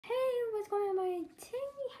today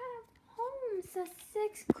we have Homes, the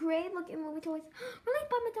 6th grade looking movie toys released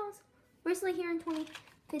by McDonald's recently here in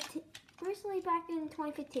 2015. Recently back in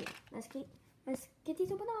 2015. Let's get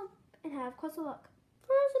these open up and have a closer look.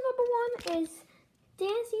 First, number 1 is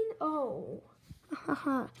Dancing. Oh,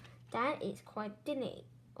 that is quite the name.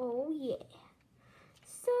 Oh yeah.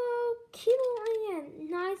 So cute and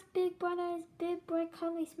nice big brothers, big bright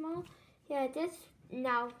colorful smile. Yeah, this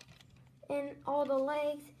now and all the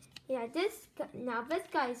legs. Yeah, this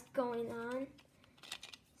guy's going on.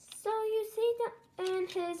 So you see that, and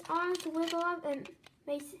his arms wiggle up and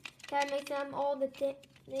makes them all the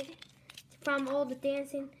from all the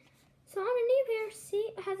dancing. So underneath here,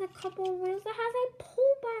 see, it has a couple of wheels. It has a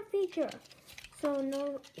pull back feature. So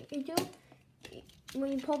no, you do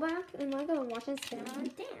when you pull back, and I'm gonna watch it spin on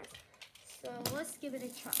and dance. So let's give it a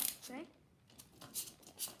try, right?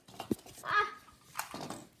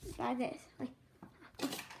 Like this.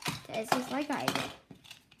 This is like I did.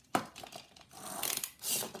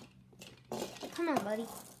 Come on, buddy.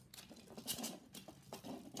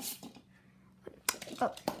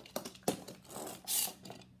 Oh.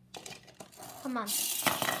 Come on.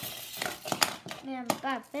 Man, I'm a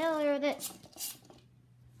bad failure at it.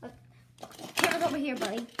 Look. Camera's over here,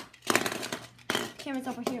 buddy. Camera's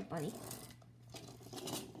over here, buddy.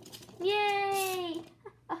 Yay!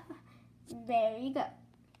 There you go.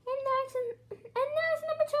 And next,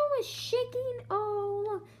 number 2 is shaking. Oh,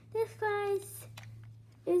 look, this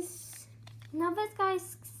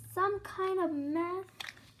guy's some kind of mess.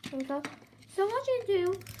 There we go. So what you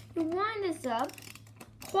do, you wind this up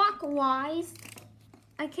clockwise.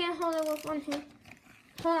 I can't hold it with one hand.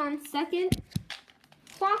 Hold on a second.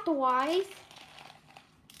 Clockwise.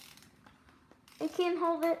 I can't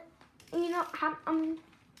hold it. You know,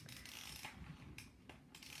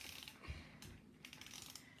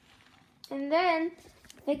 and then,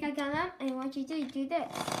 think I got up, and what you do this.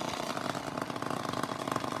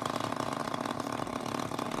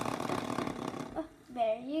 Oh,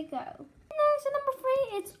 there you go. Next, number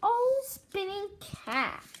 3, it's old spinning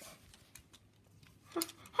cat.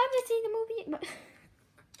 Haven't seen the movie yet, but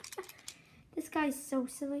this guy's so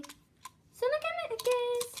silly. So look at it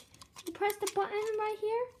again. You press the button right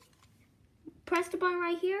here. Press the button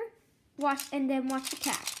right here. Watch, and then watch the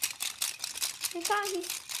cat. He's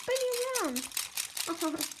spinning around.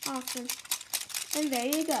 Awesome. And there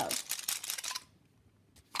you go.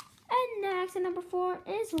 And next, at number 4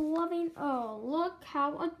 is Loving. Oh, look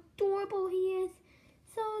how adorable he is.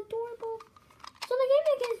 So adorable. So the game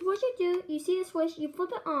begins. What you do, you see the switch, you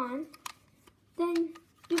flip it on. Then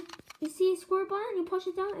you see a square button, you push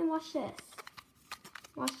it down, and watch this.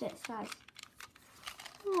 Watch this, guys.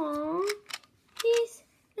 Aww. It's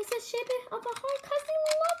the shape of a heart because he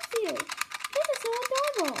loves you. This is so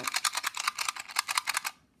adorable.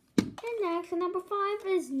 And next, number 5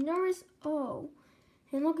 is Nurse O.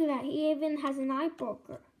 And look at that, he even has an eye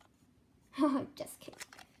broker. Just kidding.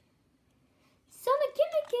 So the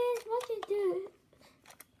gimmick is what you do.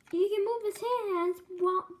 You can move his hands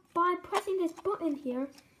by pressing this button here.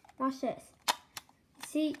 Watch this.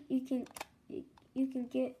 See, you can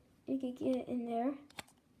get it in there.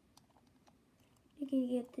 You can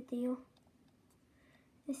get the deal.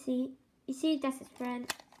 You see, that's his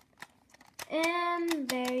friend. And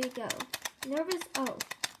there you go. Nervous O.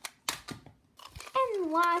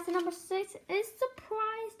 And last, number 6 is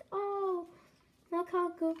Surprised O. Look how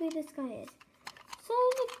goofy this guy is. So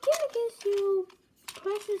the gimmick is you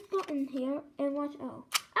press this button here and watch O.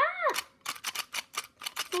 Ah!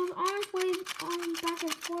 So his arms wave back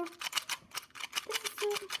and forth. This is so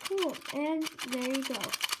cool. And there you go.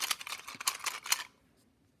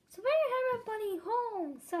 So there you have it, buddy.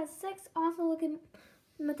 Home set 6 also looking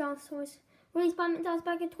McDonald's toys released by McDonald's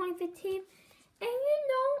back in 2015. And you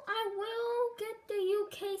know I will get the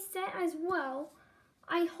UK set as well.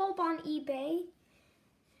 I hope on eBay.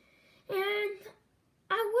 And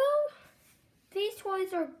I will. These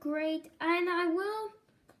toys are great. And I will.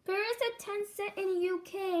 There is a 10 set in the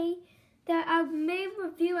UK that I may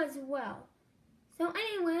review as well. So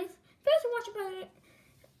anyways, thanks for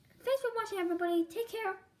watching everybody. Take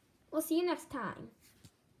care. We'll see you next time.